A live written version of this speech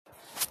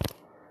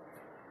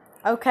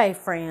Okay,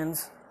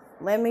 friends,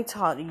 let me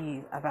talk to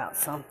you about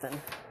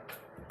something.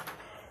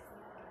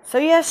 So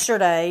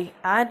yesterday,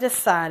 I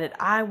decided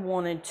I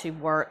wanted to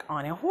work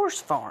on a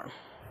horse farm.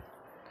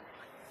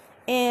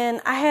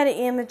 And I had an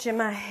image in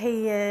my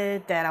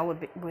head that I would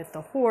be with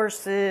the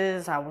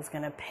horses, I was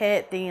going to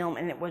pet them,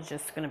 and it was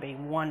just going to be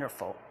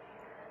wonderful.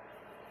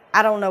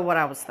 I don't know what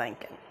I was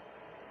thinking.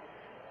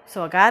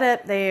 So I got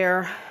up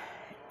there,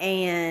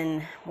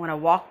 and when I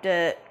walked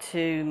up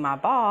to my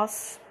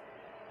boss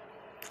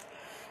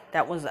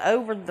that was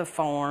over the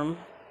farm,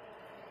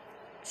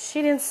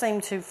 she didn't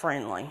seem too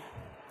friendly.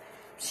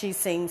 She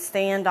seemed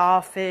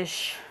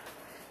standoffish.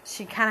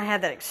 She kind of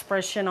had that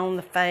expression on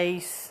her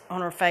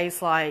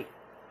face,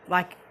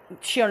 like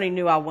she already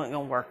knew I wasn't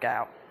going to work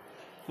out.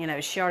 You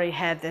know, she already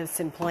had this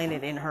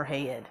implanted in her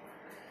head.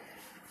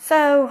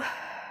 So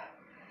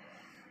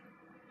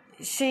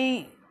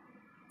she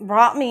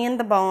brought me in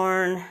the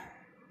barn,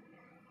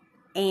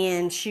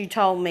 and she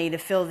told me to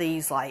fill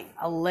these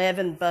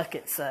 11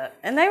 buckets up.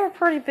 And they were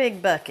pretty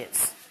big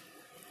buckets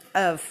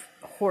of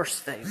horse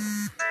food.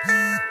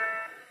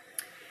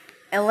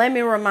 And let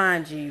me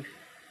remind you,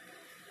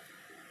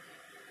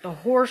 the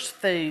horse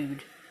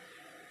food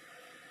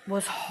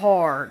was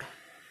hard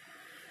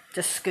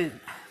to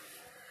scoop.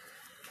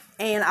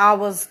 And I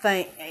was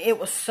thinking, it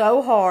was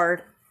so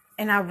hard,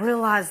 and I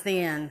realized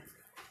then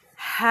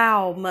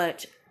how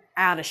much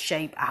out of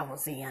shape I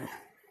was in.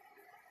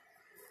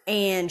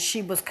 And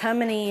she was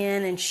coming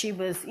in, and she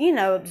was,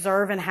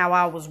 observing how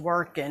I was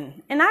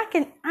working. And I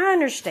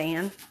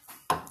understand.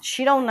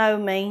 She don't know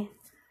me.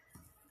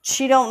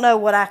 She don't know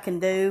what I can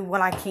do,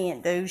 what I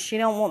can't do. She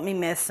don't want me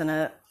messing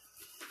up.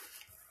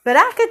 But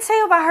I could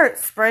tell by her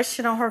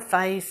expression on her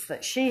face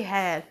that she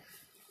had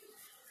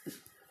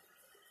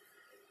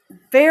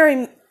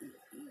very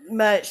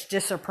much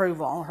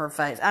disapproval on her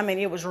face. I mean,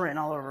 it was written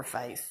all over her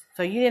face.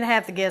 So you didn't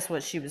have to guess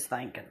what she was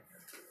thinking.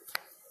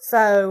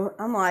 So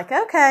I'm like,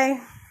 okay.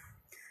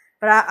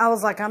 But I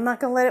was like, I'm not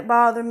going to let it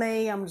bother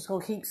me. I'm just going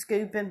to keep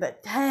scooping.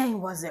 But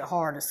dang, was it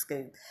hard to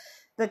scoop.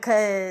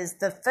 Because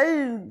the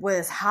food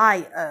was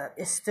high up.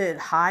 It stood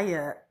high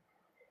up.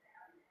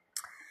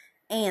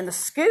 And the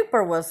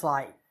scooper was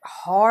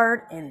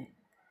hard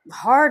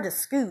to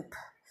scoop.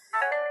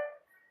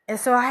 And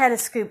so I had to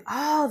scoop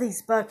all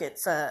these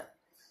buckets up.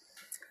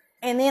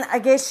 And then I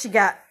guess she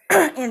got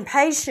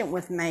impatient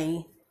with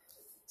me.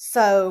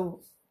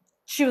 So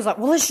she was like,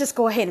 well, let's just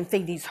go ahead and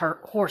feed these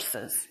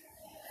horses.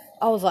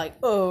 I was like,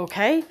 oh,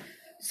 okay.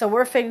 So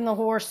we're feeding the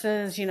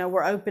horses.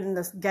 We're opening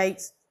the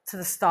gates to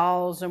the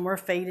stalls, and we're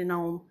feeding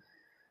them.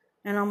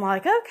 And I'm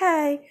like,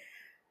 okay.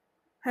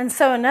 And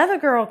so another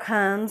girl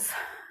comes,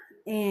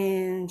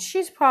 and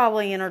she's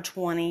probably in her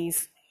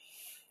 20s.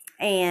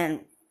 And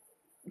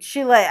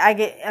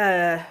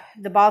the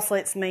boss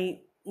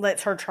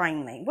lets her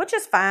train me, which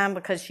is fine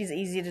because she's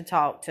easy to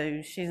talk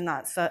to. She's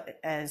not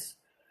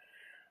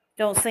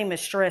don't seem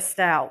as stressed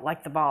out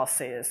like the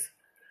boss is.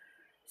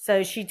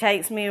 So she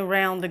takes me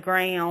around the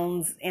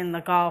grounds in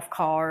the golf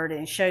cart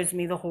and shows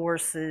me the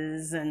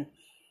horses, and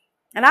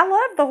I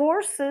loved the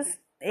horses.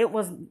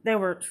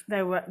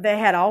 They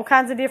had all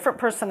kinds of different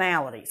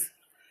personalities.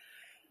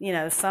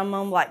 Some of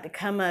them like to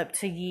come up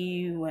to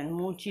you and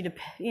want you to,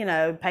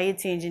 pay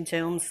attention to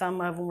them. Some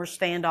of them were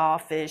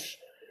standoffish.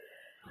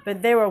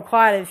 But there were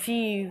quite a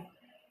few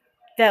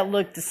that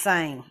looked the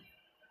same.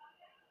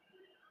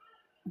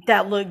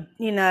 That looked,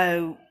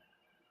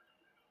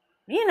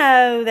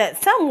 that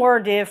some were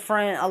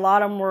different. A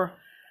lot of them were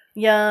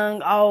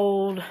young,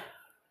 old.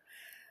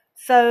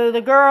 So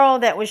the girl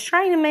that was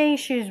training me,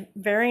 she was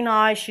very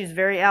nice. She was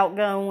very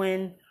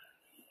outgoing.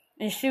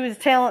 And she was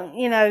telling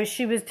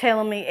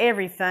me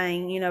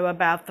everything,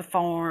 about the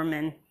farm.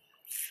 And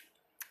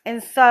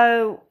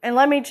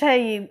let me tell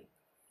you,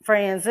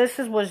 friends,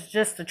 was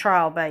just a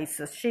trial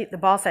basis. The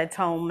boss had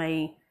told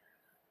me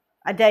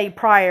a day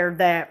prior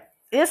that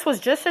this was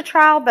just a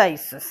trial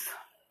basis.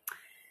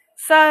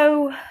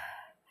 So,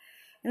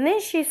 and then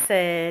she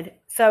said,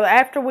 so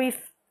after we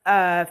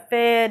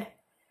fed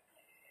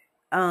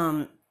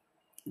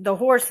the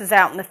horses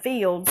out in the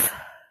fields,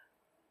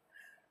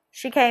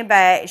 she came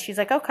back and she's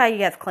like, okay,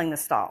 you have to clean the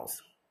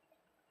stalls.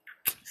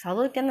 So I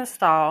looked in the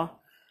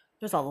stall.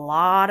 There's a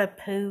lot of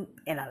poop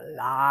and a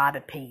lot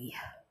of pee.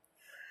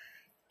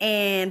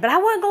 But I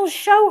wasn't going to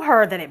show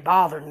her that it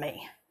bothered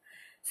me.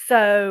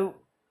 So,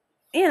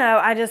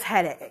 I just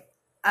had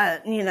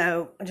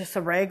just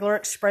a regular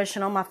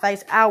expression on my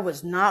face. I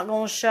was not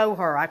going to show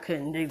her I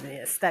couldn't do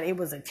this, that it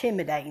was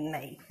intimidating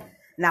me.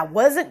 And I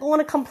wasn't going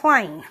to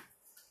complain.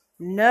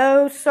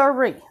 No,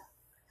 sirree.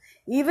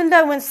 Even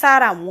though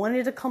inside I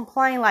wanted to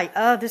complain,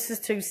 this is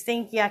too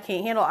stinky, I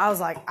can't handle it, I was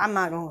like, I'm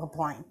not going to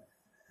complain.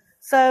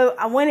 So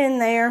I went in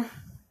there.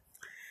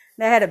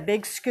 They had a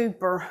big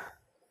scooper.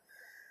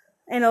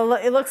 And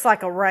it looks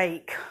like a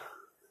rake.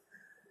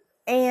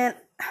 And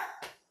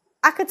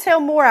I could tell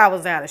more I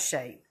was out of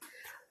shape.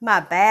 My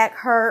back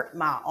hurt.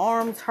 My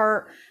arms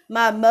hurt.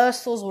 My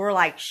muscles were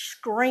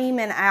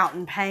screaming out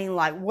in pain,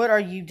 what are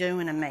you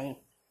doing to me?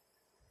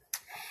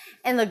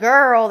 And the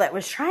girl that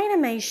was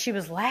training me, she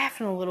was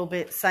laughing a little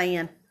bit,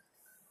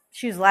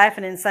 she was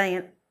laughing and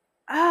saying,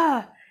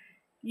 "Oh,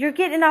 you're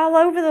getting all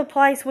over the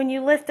place when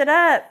you lift it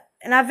up."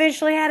 And I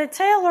eventually had to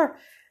tell her,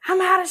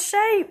 "I'm out of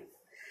shape."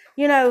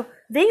 You know,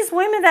 these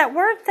women that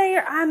worked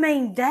there, I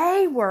mean,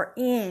 they were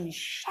in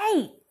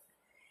shape.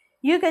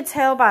 You could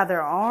tell by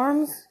their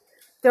arms.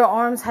 Their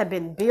arms had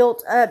been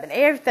built up and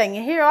everything.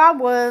 And here I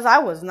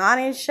was not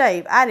in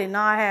shape. I did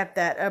not have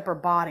that upper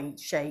body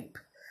shape,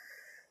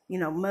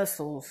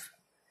 muscles.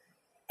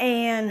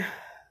 And,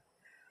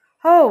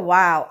 oh,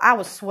 wow, I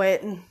was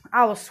sweating.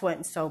 I was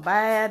sweating so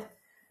bad.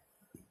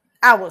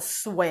 I was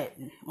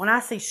sweating. When I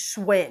say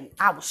sweating,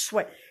 I was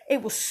sweating.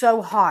 It was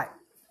so hot.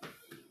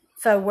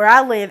 So where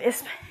I live,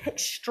 it's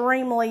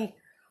extremely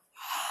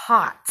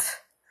hot.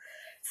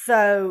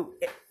 So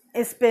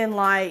it's been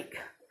like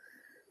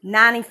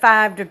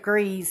 95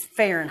 degrees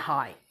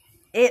Fahrenheit.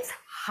 It's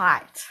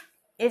hot.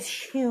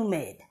 It's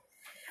humid.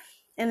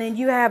 And then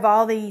you have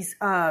all these,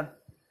 the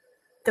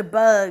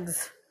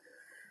bugs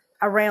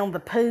around the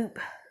poop.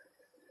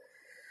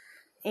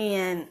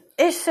 And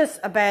it's just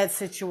a bad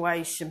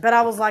situation. But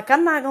I was like,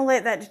 I'm not going to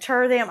let that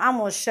deter them. I'm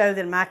going to show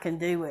them I can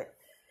do it.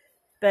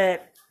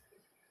 But,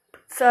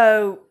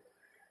 so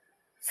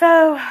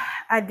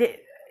I did.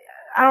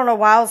 I don't know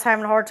why I was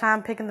having a hard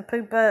time picking the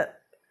poop up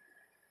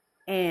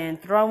and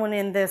throwing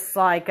in this,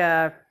 like,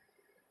 I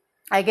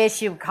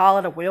guess you would call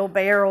it a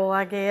wheelbarrow,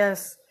 I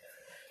guess.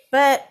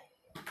 But,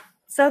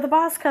 so the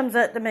boss comes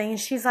up to me and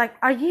she's like,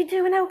 "Are you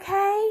doing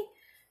okay?"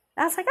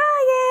 I was like,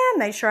 "Oh,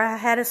 yeah." Make sure I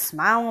had a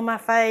smile on my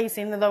face,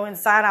 even though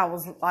inside I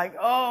was like,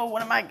 "Oh,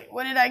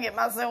 what did I get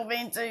myself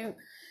into?"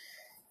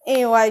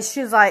 Anyway,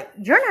 she was like,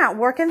 "You're not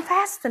working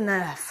fast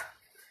enough.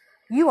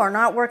 You are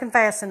not working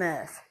fast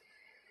enough."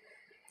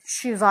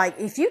 She was like,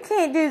 "If you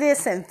can't do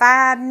this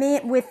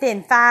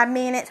within 5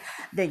 minutes,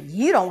 then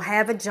you don't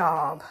have a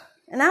job."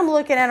 And I'm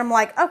looking at him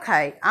like,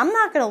 okay, I'm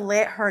not going to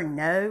let her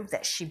know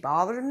that she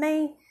bothered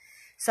me.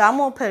 So I'm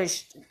going to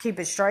keep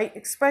a straight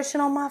expression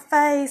on my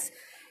face.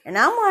 And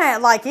I'm going to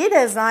act like it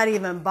does not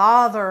even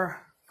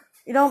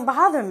it don't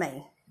bother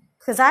me.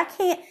 Because I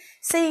can't,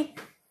 see,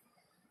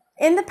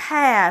 in the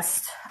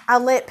past, I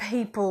let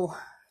people,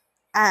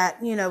 I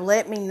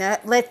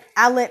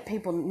let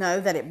people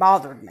know that it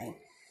bothered me.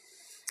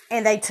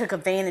 And they took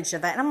advantage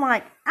of that. And I'm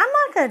like, I'm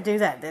not going to do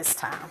that this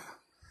time.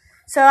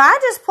 So I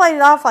just played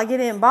it off like it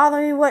didn't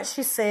bother me what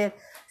she said.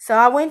 So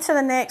I went to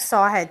the next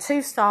stall. I had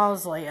 2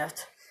 stalls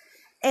left.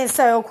 And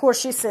so, of course,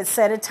 she said,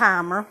 set a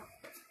timer.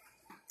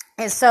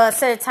 And so I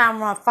set a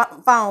timer on my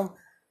phone.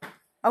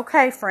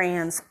 Okay,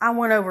 friends, I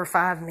went over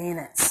 5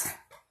 minutes.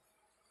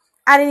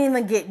 I didn't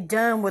even get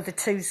done with the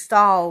 2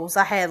 stalls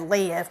I had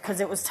left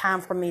because it was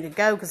time for me to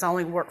go because I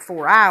only worked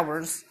 4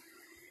 hours.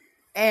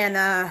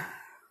 And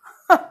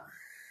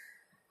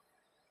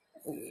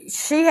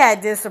she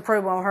had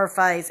disapproval on her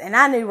face. And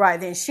I knew right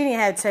then she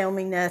didn't have to tell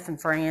me nothing,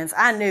 friends.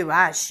 I knew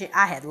I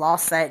had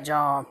lost that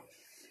job.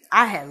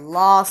 I had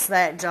lost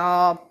that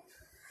job.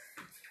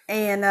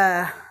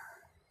 And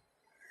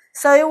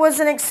so it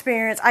was an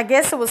experience. I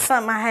guess it was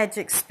something I had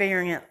to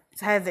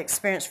have the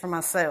experience for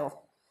myself.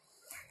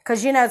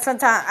 Because,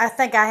 sometimes I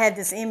think I had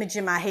this image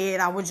in my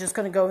head. I was just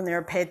going to go in there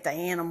and pet the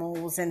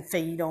animals and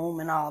feed them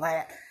and all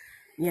that.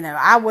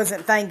 I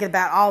wasn't thinking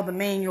about all the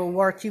manual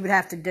work you would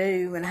have to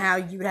do and how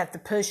you would have to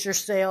push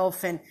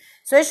yourself. And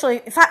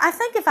especially, if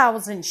I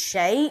was in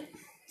shape,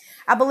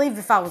 I believe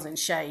if I was in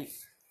shape,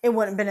 it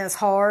wouldn't have been as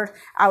hard.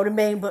 I would have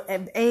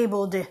been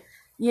able to,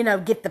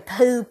 get the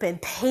poop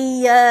and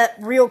pee up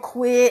real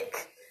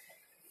quick.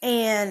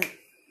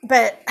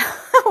 But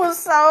I was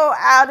so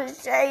out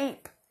of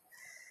shape.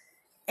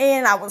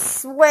 And I was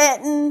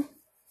sweating.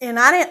 And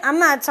I'm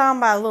not talking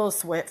about a little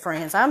sweat,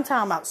 friends. I'm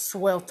talking about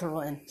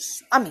sweltering.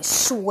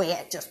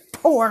 Sweat just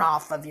pouring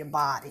off of your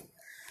body.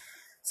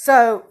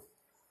 So,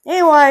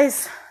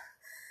 anyways,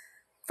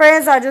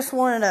 friends, I just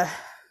wanted to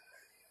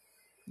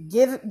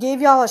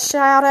give y'all a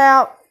shout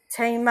out,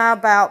 tell you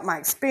about my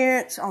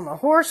experience on the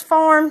horse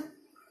farm.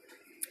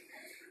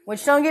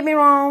 Which, don't get me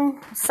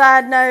wrong,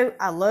 side note,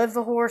 I love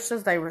the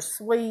horses. They were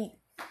sweet.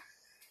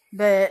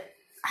 But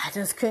I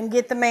just couldn't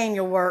get the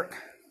manual work.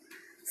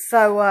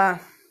 So,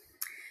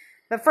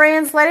 but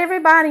friends, let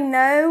everybody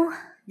know,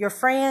 your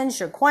friends,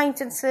 your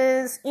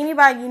acquaintances,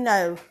 anybody you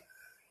know,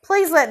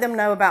 please let them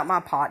know about my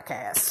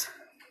podcast.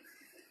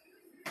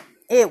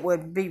 I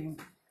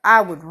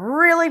would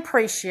really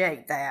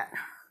appreciate that.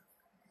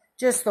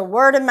 Just the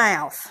word of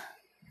mouth.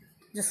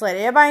 Just let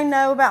everybody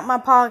know about my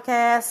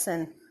podcast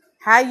and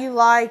how you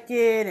like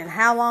it and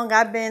how long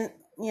I've been,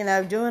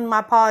 doing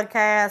my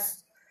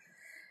podcast.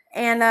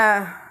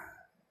 And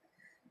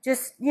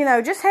just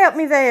help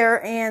me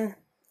there, and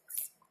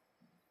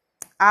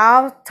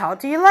I'll talk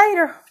to you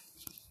later.